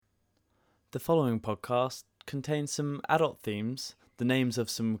The following podcast contains some adult themes, the names of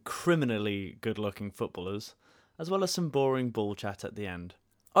some criminally good-looking footballers, as well as some boring ball chat at the end.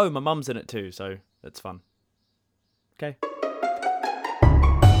 Oh, my mum's in it too, so it's fun. Okay.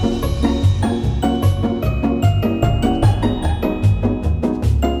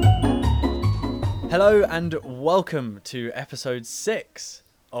 Hello and welcome to episode 6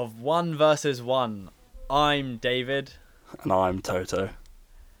 of One versus One. I'm David. And I'm Toto.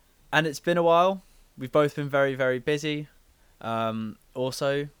 And it's been a while. We've both been very, very busy.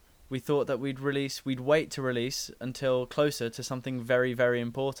 Also, we thought that we'd wait to release until closer to something very, very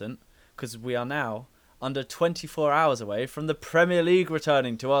important, because we are now under 24 hours away from the Premier League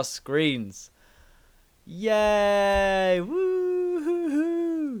returning to our screens. Yay!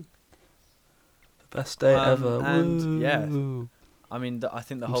 Woo-hoo-hoo! The best day ever. And Woo. yeah, I mean, I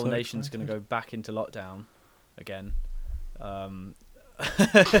think the I'm whole so nation's going to excited. go back into lockdown again.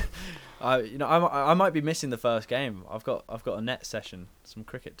 I might be missing the first game. I've got a net session, some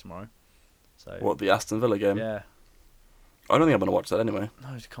cricket tomorrow. So What, the Aston Villa game? yeah. I don't think I'm going to watch that anyway.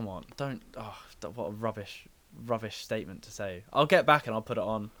 No, come on, don't. Oh, what a rubbish statement to say. I'll get back and I'll put it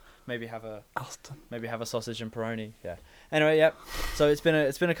on. Maybe have a sausage and Peroni. Yeah. Anyway, yep. So it's been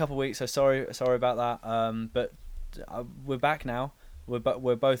a couple of weeks. So sorry about that. But we're back now. We're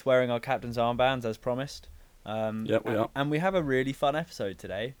both wearing our captain's armbands as promised. Yep, we are. And we have a really fun episode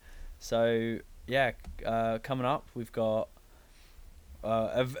today. So yeah, coming up we've got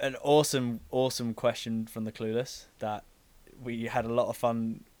an awesome question from the Clueless that we had a lot of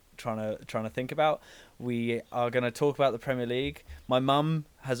fun trying to think about. We are going to talk about the Premier League. My mum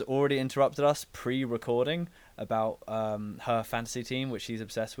has already interrupted us pre-recording about her fantasy team, which she's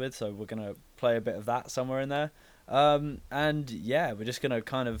obsessed with. So we're going to play a bit of that somewhere in there. And yeah, we're just going to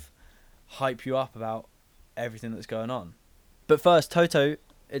kind of hype you up about everything that's going on. But first, Toto,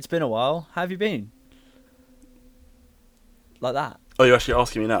 it's been a while. How have you been? Like that? Oh, you're actually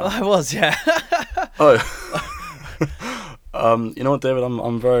asking me now? I was, yeah. Oh. You know what, David?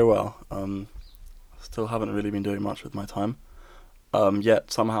 I'm very well. Still haven't really been doing much with my time.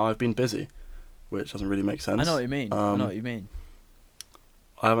 Yet somehow I've been busy, which doesn't really make sense. I know what you mean.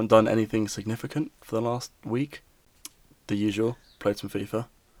 I haven't done anything significant for the last week. The usual. Played some FIFA.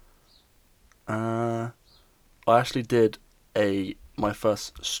 I actually did my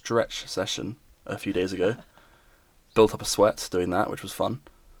first stretch session a few days ago. Built up a sweat doing that, which was fun.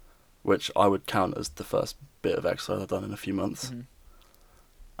 Which I would count as the first bit of exercise I've done in a few months.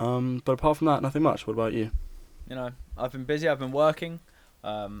 Mm-hmm. But apart from that, nothing much. What about you? You know, I've been busy. I've been working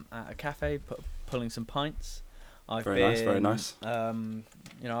at a cafe, pulling some pints. Very nice. You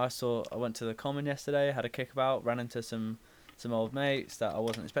know, I went to the Common yesterday, had a kickabout, ran into some old mates that I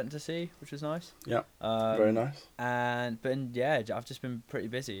wasn't expecting to see, which was nice. Yeah, very nice. But yeah, I've just been pretty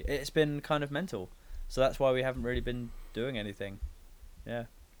busy. It's been kind of mental, so that's why we haven't really been doing anything. Yeah.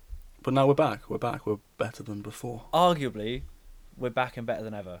 But now we're back. We're better than before. Arguably, we're back and better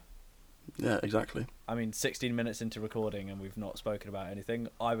than ever. Yeah, exactly. I mean, 16 minutes into recording and we've not spoken about anything.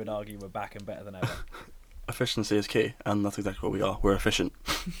 I would argue we're back and better than ever. Efficiency is key, and that's exactly what we are. We're efficient.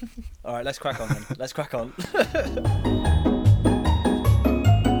 All right, let's crack on then. Let's crack on.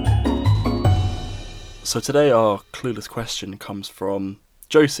 So today our clueless question comes from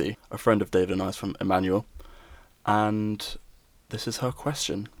Josie, a friend of David and I's from Emmanuel, and this is her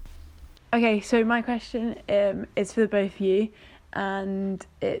question. Okay, so my question is for the both of you, and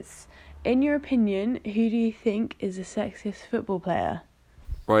it's, in your opinion, who do you think is the sexiest football player?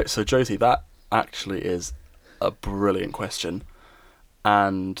 Right, so Josie, that actually is a brilliant question,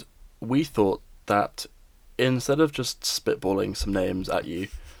 and we thought that instead of just spitballing some names at you,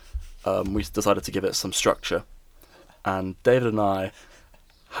 we decided to give it some structure, and David and I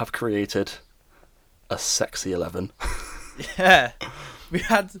have created a sexy 11. Yeah. We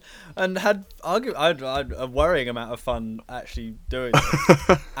had a worrying amount of fun actually doing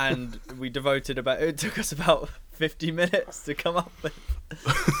this, and it took us about 50 minutes to come up with.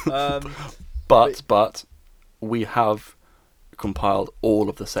 But we have compiled all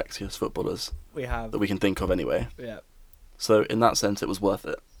of the sexiest footballers that we can think of anyway. Yeah. So in that sense, it was worth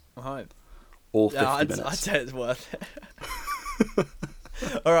it. Right. All 50 minutes. I'd say it's worth it.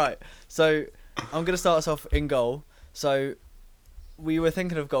 All right. So I'm going to start us off in goal. So we were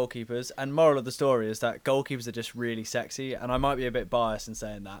thinking of goalkeepers, and moral of the story is that goalkeepers are just really sexy, and I might be a bit biased in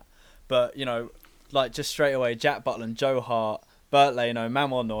saying that, but you know, like just straight away, Jack Butland, Joe Hart, Bert Leno,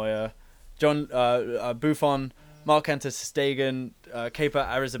 Manuel Neuer, John Buffon, Marc-Ante Stegen, Kepa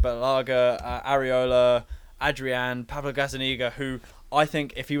Arrizabalaga, Areola, Adrian, Pablo Gazzaniga, who I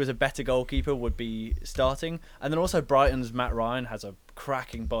think if he was a better goalkeeper would be starting, and then also Brighton's Matt Ryan has a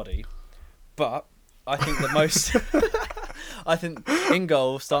cracking body. But I think the most, I think in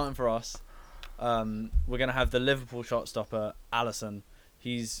goal, starting for us, we're gonna have the Liverpool shot stopper, Alisson.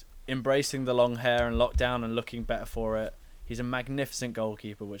 He's embracing the long hair and lockdown and looking better for it. He's a magnificent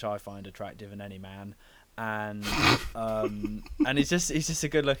goalkeeper, which I find attractive in any man, and he's just a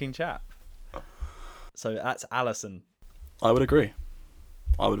good-looking chap. So that's Alisson. I would agree.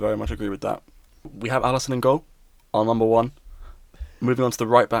 I would very much agree with that. We have Alisson in goal, our number one. Moving on to the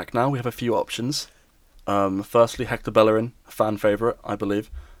right back now, we have a few options. Firstly, Hector Bellerin, a fan favourite, I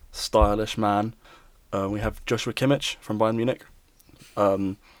believe. Stylish man. We have Joshua Kimmich from Bayern Munich.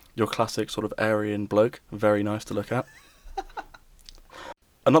 Your classic sort of Aryan bloke. Very nice to look at.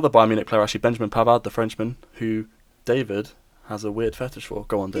 Another Bayern Munich player, actually, Benjamin Pavard, the Frenchman, who David has a weird fetish for.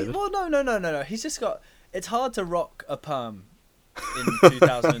 Go on, David. Well, no. He's just got... It's hard to rock a perm in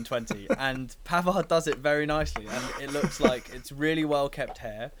 2020, and Pavard does it very nicely, and it looks like it's really well-kept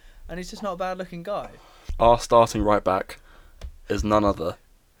hair, and he's just not a bad-looking guy. Our starting right back is none other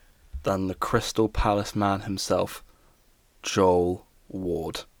than the Crystal Palace man himself, Joel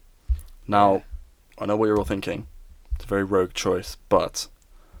Ward. Now, Yeah. I know what you're all thinking. It's a very rogue choice, but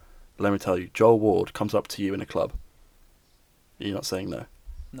let me tell you, Joel Ward comes up to you in a club. You're not saying no.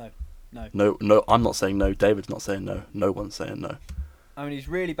 No, I'm not saying no. David's not saying no. No one's saying no. I mean, he's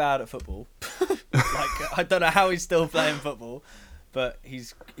really bad at football. Like, I don't know how he's still playing football, but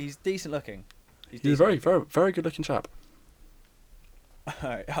he's decent looking. He's a very, very, very good looking chap.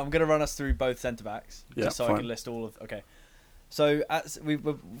 Alright, I'm going to run us through both centre-backs, Yeah, just so fine. I can list all of... Okay. So, we've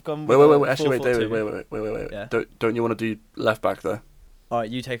gone... Wait. Actually, wait, David. 4-4-2. Wait. Yeah. Don't you want to do left back though? Alright,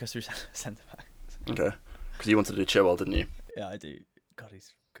 you take us through centre-back. Okay. Because you wanted to do Chilwell, didn't you? Yeah, I do. God,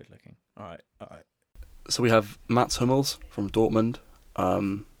 he's good looking. Alright. So we have Mats Hummels from Dortmund,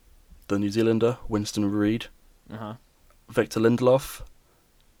 the New Zealander Winston Reid, Uh-huh. Victor Lindelof,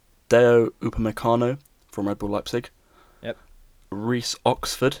 Deo Upamecano from Red Bull Leipzig. Yep. Reece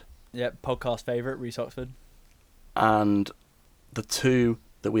Oxford, Yep, podcast favourite, Reece Oxford. and the two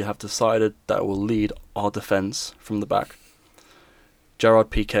that we have decided that will lead our defence from the back, Gerard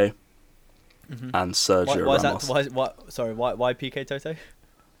Piqué Mm-hmm. and Sergio Why is Ramos. that? Why PK Toto?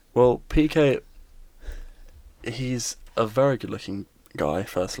 Well, Piqué, he's a very good-looking guy,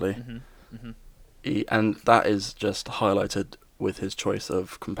 firstly. Mm-hmm. And that is just highlighted with his choice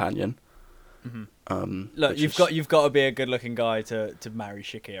of companion. Mm-hmm. Look, which you've got to be a good-looking guy to marry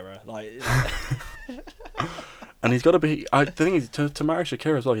Shakira. Like, and he's got to be. I think to marry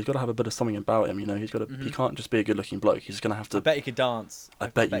Shakira as well, he's got to have a bit of something about him. You know, he's got to. Mhm. He can't just be a good-looking bloke. He's going to have to. I bet he could dance. I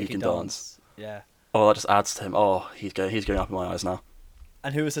bet you can dance. Yeah. Oh, that just adds to him. Oh, he's going up in my eyes now.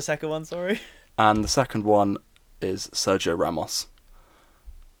 And who was the second one? Sorry. And the second one is Sergio Ramos.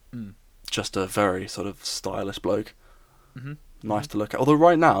 Mm. Just a very sort of stylish bloke. Mm-hmm. Nice to look at. Although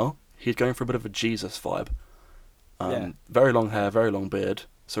right now he's going for a bit of a Jesus vibe. Yeah. Very long hair, very long beard.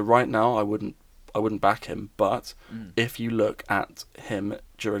 So right now I wouldn't back him. But if you look at him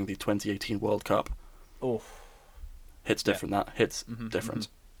during the 2018 World Cup, Oh. hits different. That hits Mhm, different.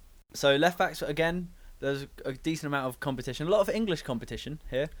 So left backs again. There's a decent amount of competition. A lot of English competition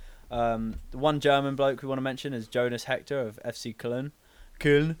here. The one German bloke we want to mention is Jonas Hector of FC Köln.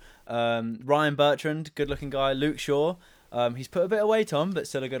 Ryan Bertrand, good-looking guy. Luke Shaw. He's put a bit of weight on, but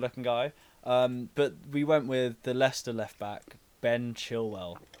still a good-looking guy. But we went with the Leicester left back, Ben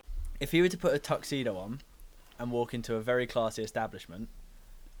Chilwell. If he were to put a tuxedo on and walk into a very classy establishment,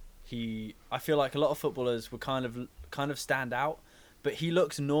 I feel like a lot of footballers would kind of stand out, but he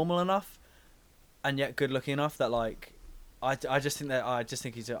looks normal enough and yet good looking enough that like I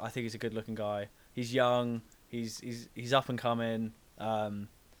think he's a good looking guy. He's young. He's up and coming.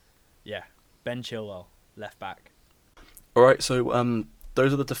 Yeah, Ben Chilwell, left back. All right, so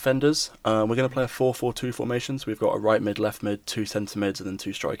those are the defenders. We're going to play a 4-4-2 formation. So we've got a right mid, left mid, two centre mids, and then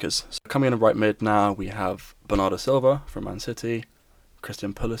two strikers. So coming in a right mid now, we have Bernardo Silva from Man City,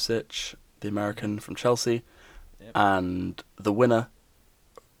 Christian Pulisic, the American from Chelsea, Yep. and the winner,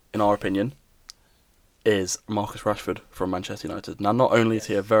 in our opinion, is Marcus Rashford from Manchester United. Now, not only is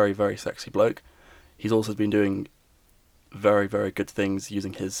he a very, very sexy bloke, he's also been doing very, very good things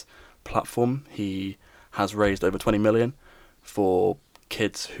using his platform. He has raised over 20 million for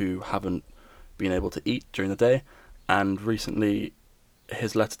kids who haven't been able to eat during the day, and recently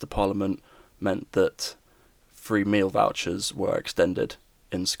his letter to Parliament meant that free meal vouchers were extended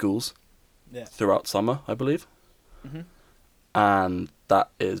in schools throughout summer, I believe. Mm-hmm. And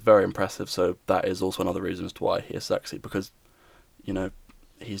that is very impressive. So that is also another reason as to why he is sexy, because, you know,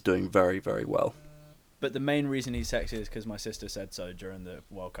 he's doing very, very well. But the main reason he's sexy is because my sister said so during the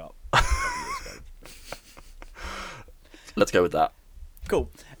World Cup a couple years ago. Let's go with that. Cool.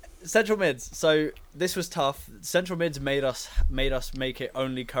 Central mids. So this was tough. Central mids made us make it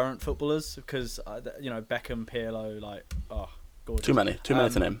only current footballers because Beckham, Pirlo, gorgeous. Too many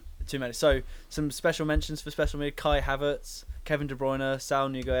to name. Too many. So some special mentions for special mid: Kai Havertz, Kevin De Bruyne, Saul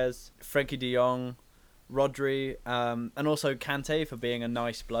Niguez, Frankie De Jong, Rodri, and also Kante for being a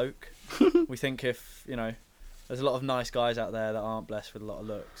nice bloke. We think if there's a lot of nice guys out there that aren't blessed with a lot of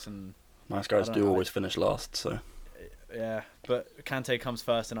looks, and Nice guys do always finish last, so. Yeah, but Kante comes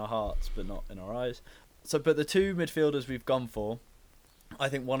first in our hearts, but not in our eyes. So, but the two midfielders we've gone for, I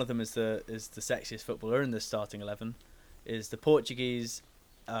think one of them is the sexiest footballer in this starting 11, is the Portuguese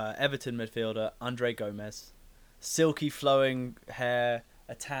Everton midfielder Andre Gomes. Silky flowing hair,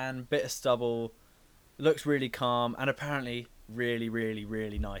 a tan, bit of stubble, looks really calm, and apparently really, really,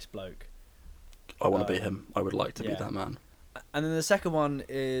 really nice bloke. I want to be him. I would like to be that man. And then the second one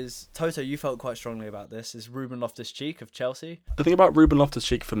is, Toto, you felt quite strongly about this, is Ruben Loftus-Cheek of Chelsea. The thing about Ruben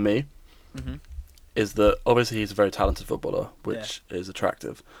Loftus-Cheek for me is that obviously he's a very talented footballer, which is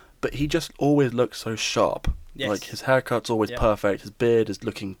attractive, but he just always looks so sharp. Yes. Like his haircut's always perfect, his beard is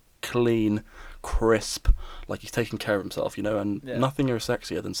looking clean, crisp, like he's taking care of himself, and nothing is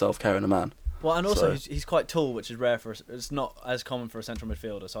sexier than self-care in a man. Well, and also he's quite tall, which is rare it's not as common for a central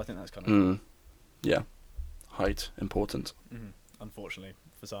midfielder, so I think that's kind of cool. Yeah. Height, important. Unfortunately,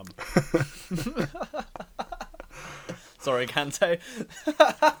 for some. Sorry, Kante.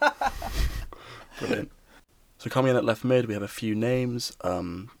 Brilliant. So coming in at left mid, we have a few names.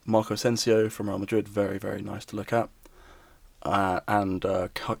 Marco Asensio from Real Madrid, very, very nice to look at. And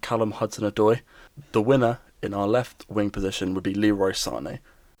Callum Hudson-Odoi. The winner in our left wing position would be Leroy Sané.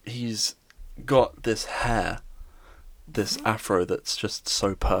 He's got this hair, this afro that's just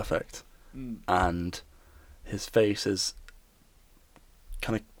so perfect. And his face is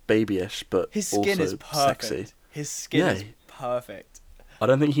kind of babyish, but his skin also is perfect. sexy. His skin is perfect. I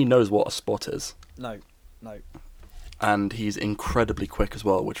don't think he knows what a spot is. No. And he's incredibly quick as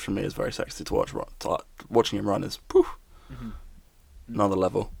well, which for me is very sexy to watch. Watching him run is another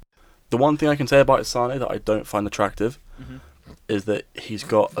level. The one thing I can say about Sane that I don't find attractive is that he's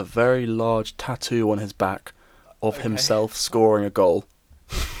got a very large tattoo on his back of himself scoring a goal.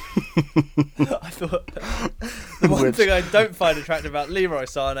 I thought the one thing I don't find attractive about Leroy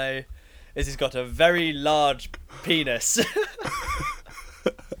Sané is he's got a very large penis.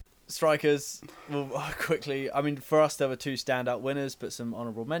 Strikers, well, quickly. I mean, for us there were two standout winners, but some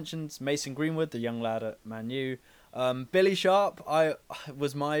honourable mentions. Mason Greenwood, the young lad at Man U. Billy Sharp,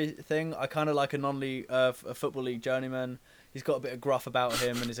 was my thing. I kind of like a non-league, a football league journeyman. He's got a bit of gruff about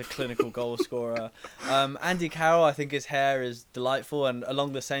him and he's a clinical goal scorer. Andy Carroll, I think his hair is delightful, and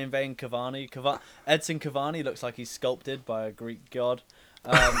along the same vein, Edson Cavani looks like he's sculpted by a Greek god.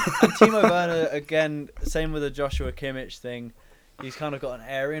 And Timo Werner, again, same with the Joshua Kimmich thing. He's kind of got an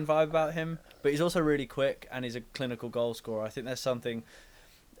Aryan vibe about him, but he's also really quick and he's a clinical goal scorer. I think there's something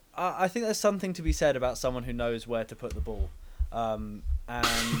to be said about someone who knows where to put the ball.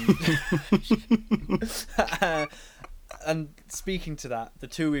 And speaking to that, the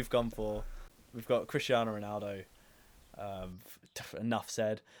two we've gone for, we've got Cristiano Ronaldo, enough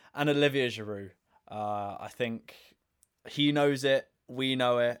said, and Olivier Giroud. I think he knows it, we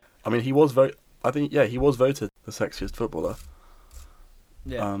know it. I mean, he was voted the sexiest footballer.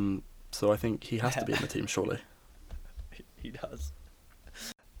 Yeah. So I think he has to be in the team, surely. He does.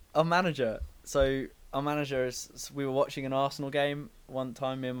 Our manager. So our manager is. We were watching an Arsenal game one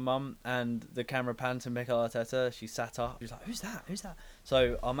time, me and my mum, and the camera panned to Mikel Arteta. She sat up. She was like, "Who's that? Who's that?"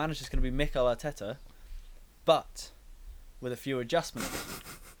 So our manager's going to be Mikel Arteta, but with a few adjustments.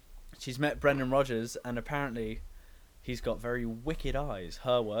 She's met Brendan Rodgers, and apparently, he's got very wicked eyes.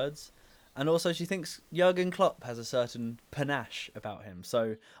 Her words. And also she thinks Jurgen Klopp has a certain panache about him.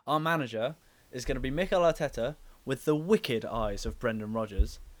 So our manager is going to be Mikel Arteta with the wicked eyes of Brendan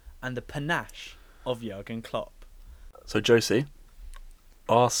Rodgers and the panache of Jurgen Klopp. So Josie,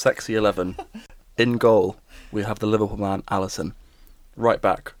 our sexy 11, in goal we have the Liverpool man Alisson. Right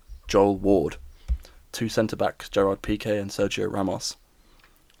back, Joel Ward. Two centre-backs, Gerard Piqué and Sergio Ramos.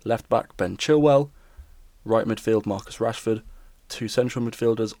 Left back, Ben Chilwell. Right midfield, Marcus Rashford. Two central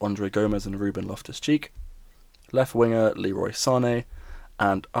midfielders, Andre Gomes and Ruben Loftus-Cheek. Left winger, Leroy Sané.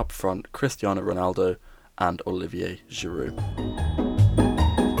 And up front, Cristiano Ronaldo and Olivier Giroud.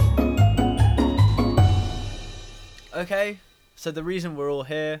 Okay, so the reason we're all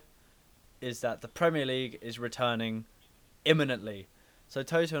here is that the Premier League is returning imminently. So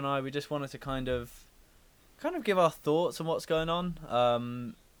Toto and I, we just wanted to kind of give our thoughts on what's going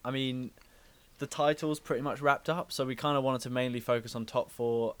on. I mean, the title's pretty much wrapped up, so we kind of wanted to mainly focus on top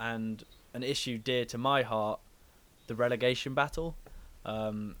four and an issue dear to my heart, the relegation battle.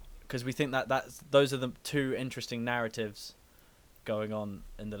 because we think that those are the two interesting narratives going on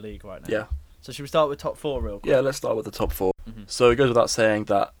in the league right now. Yeah. So should we start with top 4 real quick? Yeah, let's start with the top 4. Mhm. So it goes without saying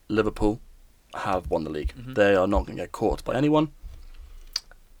that Liverpool have won the league. Mhm. They are not going to get caught by anyone.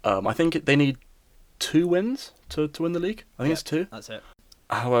 I think they need 2 wins to win the league. I think Yeah. it's 2. That's it.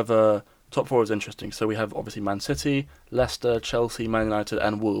 However, top 4 is interesting. So we have obviously Man City, Leicester, Chelsea, Man United,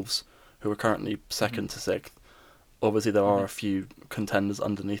 and Wolves, who are currently second to 6th. Obviously, there are a few contenders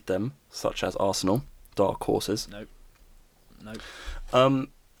underneath them, such as Arsenal, dark horses. Nope.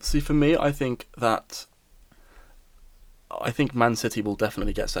 See, for me, I think Man City will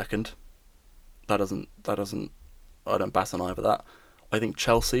definitely get second. I don't bat an eye over that. I think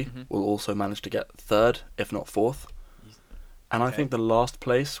Chelsea will also manage to get third, if not fourth. And I Okay. think the last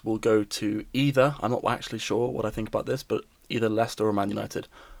place will go to either, I'm not actually sure what I think about this, but either Leicester or Man United.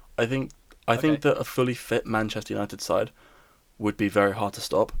 I think that a fully fit Manchester United side would be very hard to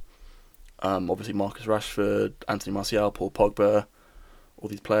stop. Obviously Marcus Rashford, Anthony Martial, Paul Pogba, all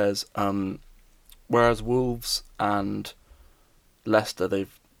these players. Whereas Wolves and Leicester,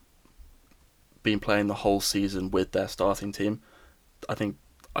 they've been playing the whole season with their starting team. I think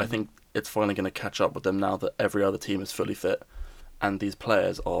it's finally going to catch up with them now that every other team is fully fit, and these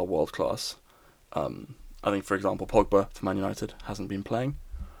players are world class. I think, for example, Pogba for Man United hasn't been playing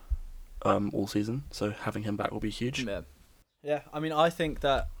all season, so having him back will be huge. Yeah. I mean, I think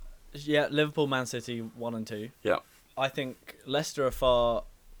that Liverpool, Man City 1 and 2. Yeah. I think Leicester are far.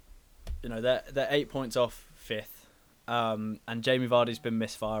 They're 8 points off 5th, and Jamie Vardy's been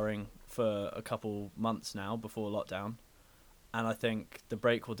misfiring for a couple months now before lockdown, and I think the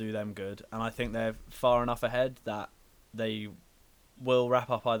break will do them good, and I think they're far enough ahead that they will wrap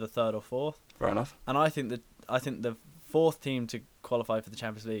up either 3rd or 4th. Fair enough. And I think the 4th team to qualify for the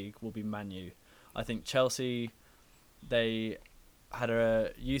Champions League will be Man U. I think Chelsea, they had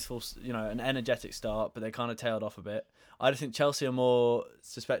a youthful, an energetic start, but they kind of tailed off a bit. I just think Chelsea are more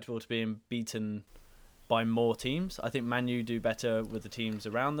susceptible to being beaten by more teams. I think Man U do better with the teams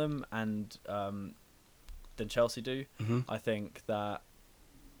around them and than Chelsea do. I think that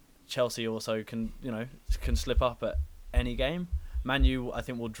Chelsea also can slip up at any game. Man U, I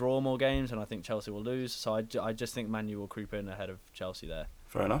think, will draw more games, and I think Chelsea will lose. So I just think Man U will creep in ahead of Chelsea there.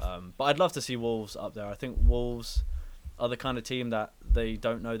 Fair enough. But I'd love to see Wolves up there. I think Wolves are the kind of team that they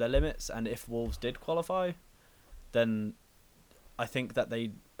don't know their limits, and if Wolves did qualify, then I think that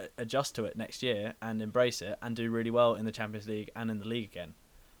they adjust to it next year and embrace it and do really well in the Champions League and in the league again.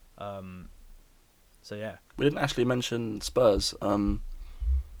 So yeah. We didn't actually mention Spurs.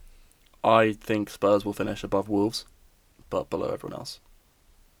 I think Spurs will finish above Wolves, but below everyone else.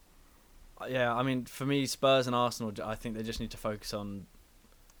 Yeah, I mean, for me, Spurs and Arsenal, I think they just need to focus on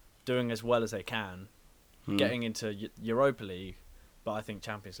doing as well as they can, getting into Europa League, but I think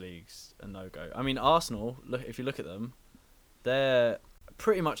Champions League's a no-go. I mean, Arsenal, if you look at them, they're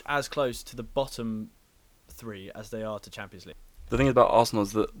pretty much as close to the bottom 3 as they are to Champions League. The thing about Arsenal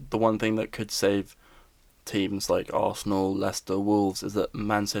is that the one thing that could save teams like Arsenal, Leicester, Wolves is that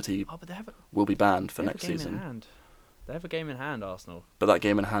Man City will be banned for next season. They have a game in hand, Arsenal. But that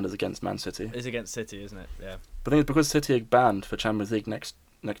game in hand is against Man City. It's against City, isn't it? Yeah. But the thing is, because City are banned for Champions League next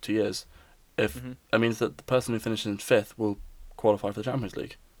 2 years, that means that the person who finishes in 5th will qualify for the Champions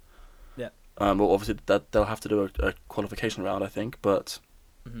League. Yeah. Well, obviously they'll have to do a qualification round, I think, but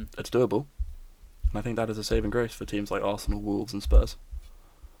it's doable. And I think that is a saving grace for teams like Arsenal, Wolves, and Spurs.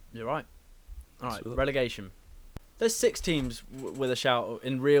 You're right. All right, So relegation. There's 6 teams with a shout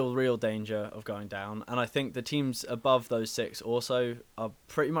in real danger of going down, and I think the teams above those 6 also are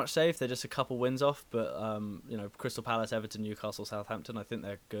pretty much safe. They're just a couple wins off, but Crystal Palace, Everton, Newcastle, Southampton, I think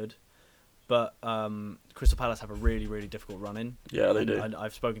they're good. But Crystal Palace have a really difficult run in. Yeah, they do. And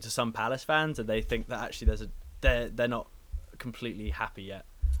I've spoken to some Palace fans, and they think that actually they're not completely happy yet.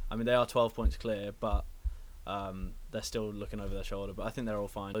 I mean, they are 12 points clear, but they're still looking over their shoulder. But I think they're all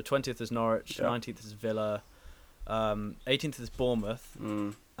fine. So 20th is Norwich, 19th is Villa, 18th is Bournemouth,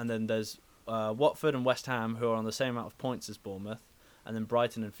 and then there's Watford and West Ham, who are on the same amount of points as Bournemouth, and then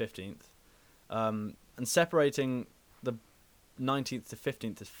Brighton in 15th. And separating the 19th to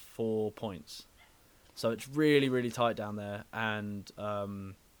 15th is 4 points. So it's really tight down there. And I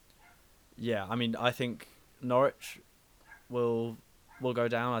mean, I think Norwich will go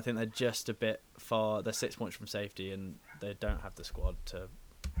down. I think they're just a bit far. They're 6 points from safety, and they don't have the squad to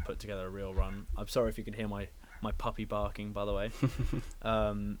put together a real run. I'm sorry if you can hear my puppy barking, by the way.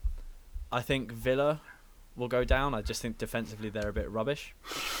 I think Villa will go down. I just think defensively they're a bit rubbish.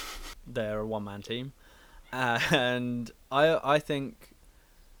 They're a one-man team. And I think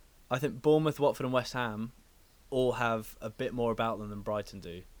Bournemouth, Watford and West Ham all have a bit more about them than Brighton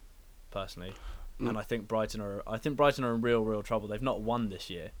do. personally. And I think Brighton are in real trouble. They've not won this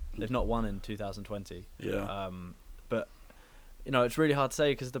year. They've not won in 2020. Yeah. But it's really hard to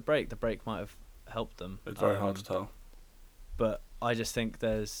say because of the break. The break might have helped them. It's very hard to tell. But I just think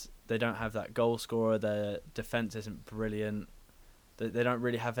they don't have that goal scorer. Their defense isn't brilliant. They don't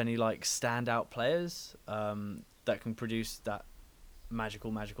really have any like standout players that can produce that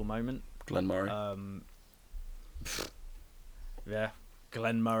magical moment. Glenn Murray. Yeah,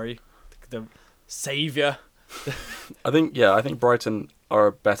 Glenn Murray, the saviour. I think Brighton are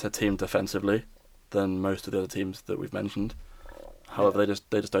a better team defensively than most of the other teams that we've mentioned. However, they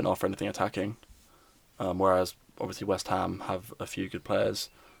just don't offer anything attacking. Whereas obviously West Ham have a few good players,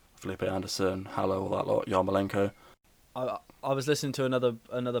 Felipe Anderson, Hallow, all that lot, Yarmolenko. I was listening to another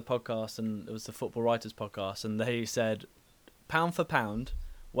podcast, and it was the Football Writers podcast, and they said, pound for pound,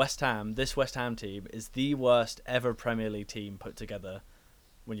 this West Ham team is the worst ever Premier League team put together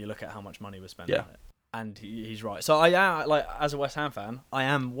when you look at how much money was spent on it. And he's right. So I am, like, as a West Ham fan, I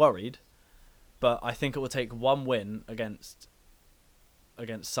am worried, but I think it will take one win against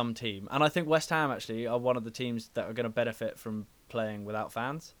some team. And I think West Ham actually are one of the teams that are going to benefit from playing without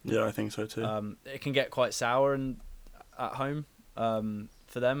fans. Yeah, I think so too. It can get quite sour at home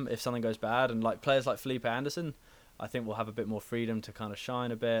for them if something goes bad. And like players like Felipe Anderson, I think will have a bit more freedom to kind of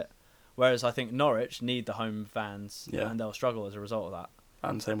shine a bit. Whereas I think Norwich need the home fans, and they'll struggle as a result of that.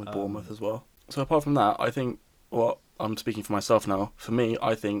 And same with Bournemouth as well. So apart from that, I think, I'm speaking for myself now. For me,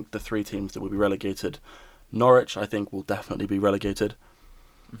 I think the three teams that will be relegated, Norwich, I think, will definitely be relegated.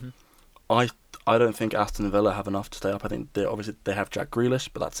 Mm-hmm. I don't think Aston Villa have enough to stay up. I think they have Jack Grealish,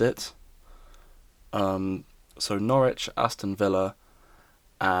 but that's it. So Norwich, Aston Villa,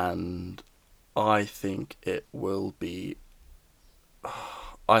 and I think it will be.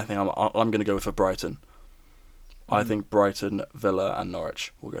 I think I'm going to go for Brighton. I think Brighton, Villa, and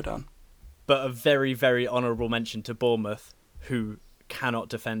Norwich will go down. But a very, very honourable mention to Bournemouth, who cannot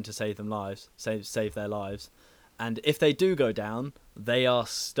defend to save their lives. And if they do go down, they are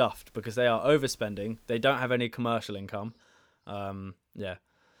stuffed because they are overspending. They don't have any commercial income.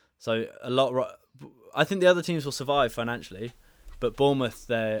 So I think the other teams will survive financially, but Bournemouth,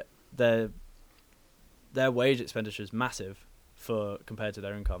 their wage expenditure is massive compared to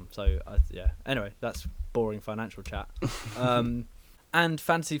their income. So anyway, that's boring financial chat. And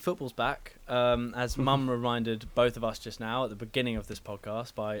fantasy football's back, as Mum reminded both of us just now at the beginning of this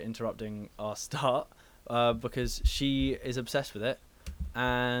podcast by interrupting our start, because she is obsessed with it.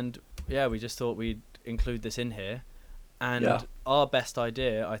 And we just thought we'd include this in here. And our best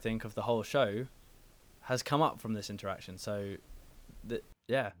idea, I think, of the whole show has come up from this interaction. So,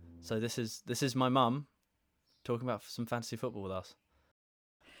 so this is my mum talking about some fantasy football with us.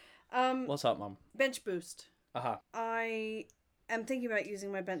 What's up, Mum? Bench boost. Aha. I am thinking about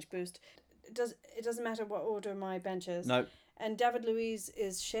using my bench boost. It doesn't matter what order my bench is. No. And David Luiz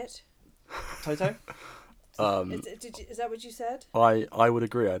is shit. Toto? Is that what you said? I would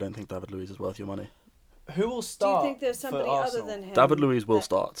agree. I don't think David Luiz is worth your money. Who will start? Do you think there's somebody other than him? David Luiz will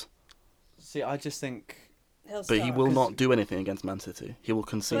start. See, I just think... But he will not do anything against Man City. He will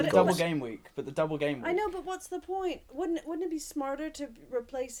concede goals. Double game week. I know, but what's the point? Wouldn't it be smarter to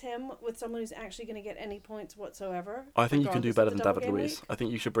replace him with someone who's actually going to get any points whatsoever? I think you can do better than David Luiz. I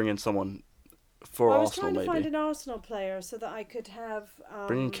think you should bring in someone for Arsenal, maybe. I was trying to find an Arsenal player so that I could have...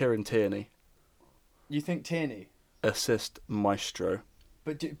 Bring in Kieran Tierney. You think Tierney? Assist maestro.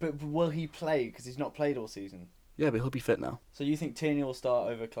 But will he play? Because he's not played all season. Yeah, but he'll be fit now. So you think Tierney will start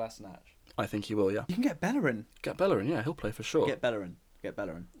over Kolasinac? I think he will, yeah. You can get Bellerin. Yeah, he'll play for sure. Get Bellerin.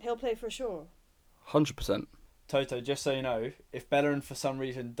 He'll play for sure. 100%. Toto, just so you know, if Bellerin for some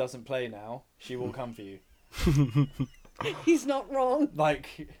reason doesn't play now, she will come for you. He's not wrong.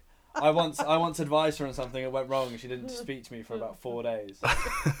 Like, I once advised her on something that went wrong and she didn't speak to me for about 4 days.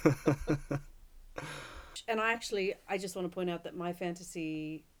 And I just want to point out that my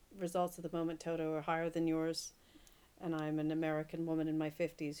fantasy results at the moment, Toto, are higher than yours. And I'm an American woman in my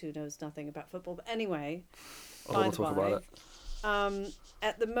 50s who knows nothing about football. But anyway, we'll talk about it.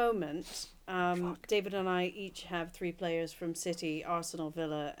 At the moment, David and I each have 3 players from City, Arsenal,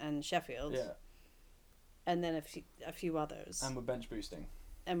 Villa, and Sheffield. Yeah. And then a few others. And we're bench boosting.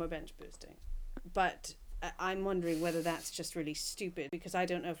 But I'm wondering whether that's just really stupid, because I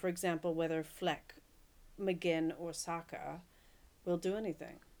don't know, for example, whether Fleck, McGinn, or Saka will do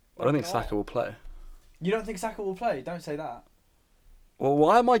anything. I don't think Saka will play. You don't think Saka will play? Don't say that. Well,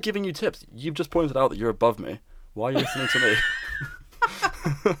 why am I giving you tips? You've just pointed out that you're above me. Why are you listening to me?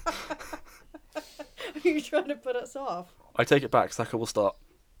 Are you trying to put us off? I take it back. Saka will start.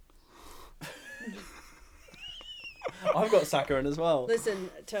 I've got Saka in as well. Listen,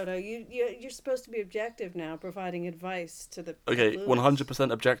 Toto, you're supposed to be objective now, providing advice to the Okay, Blues.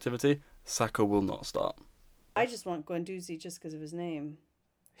 100% objectivity. Saka will not start. I just want Guendouzi just because of his name.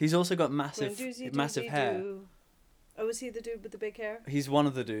 He's also got massive Guendouzi hair. doo. Oh, is he the dude with the big hair? He's one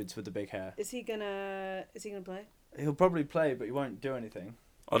of the dudes with the big hair. Is he gonna play? He'll probably play, but he won't do anything.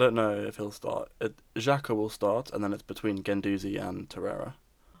 I don't know if he'll start. Xhaka will start, and then it's between Guendouzi and Torreira.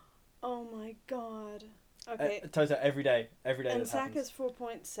 Oh my god. Okay. Toto, every day and this happens. Saka's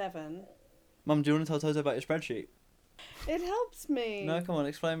 4.7. Mum, do you want to tell Toto about your spreadsheet? It helps me. No, come on,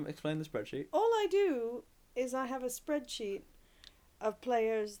 explain the spreadsheet. All I do is I have a spreadsheet of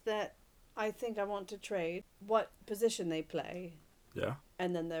players that I think I want to trade, what position they play, Yeah.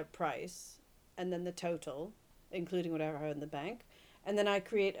 and then their price, and then the total, including whatever I have in the bank. And then I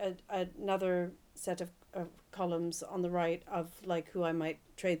create another set of columns on the right of like who I might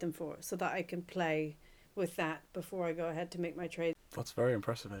trade them for, so that I can play with that before I go ahead to make my trade. That's very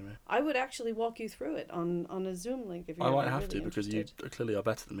impressive, Amy. I would actually walk you through it on a Zoom link if you I were might have really to because you interested. clearly are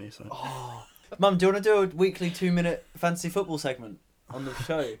better than me. So. Mum, do you want to do a weekly 2-minute fantasy football segment on the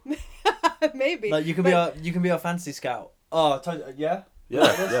show? Maybe. Like you can be our fantasy scout. Oh, Toto, yeah.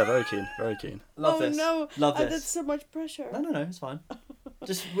 Yeah, very keen, very keen. Love oh this. no! Love That's this. so much pressure. No, it's fine.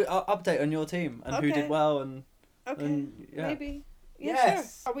 Just update on your team and who Okay. did well and Okay, and, yeah. maybe. Yeah,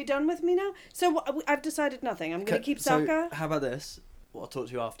 Yes. sure. Are we done with me now? So I've decided nothing. I'm going to keep Saka. So how about this? I'll talk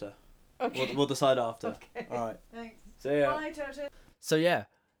to you after. Okay. We'll decide after. Okay. All right. Thanks. See ya. Bye, Toto. So yeah,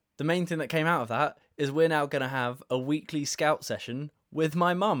 the main thing that came out of that is we're now going to have a weekly scout session with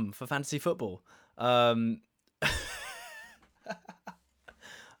my mum for fantasy football. And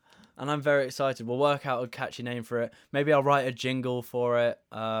I'm very excited. We'll work out a catchy name for it. Maybe I'll write a jingle for it.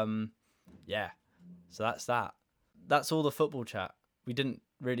 Yeah. So that's that. That's all the football chat. We didn't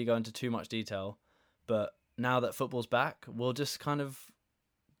really go into too much detail, but now that football's back, we'll just kind of,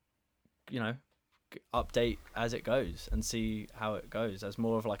 update as it goes and see how it goes as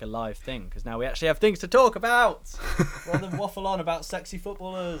more of like a live thing, because now we actually have things to talk about rather than waffle on about sexy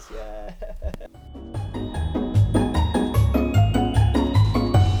footballers. Yeah.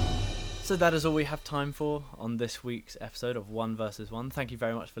 So that is all we have time for on this week's episode of 1 vs 1. Thank you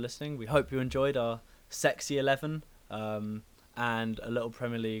very much for listening. We hope you enjoyed our sexy 11 and a little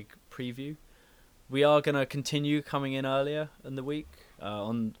Premier League preview. We are going to continue coming in earlier in the week.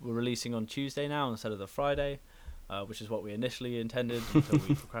 We're releasing on Tuesday now instead of the Friday, which is what we initially intended until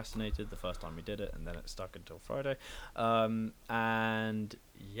we procrastinated the first time we did it, and then it stuck until Friday. And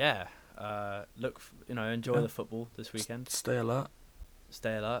yeah, enjoy the football this weekend. Stay alert.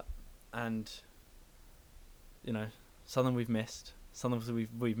 Stay alert, and something we've missed in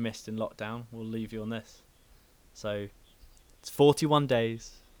lockdown. We'll leave you on this. So it's 41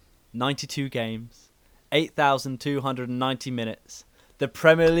 days, 92 games, 8,290 minutes. The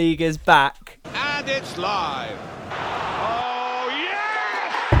Premier League is back. And it's live.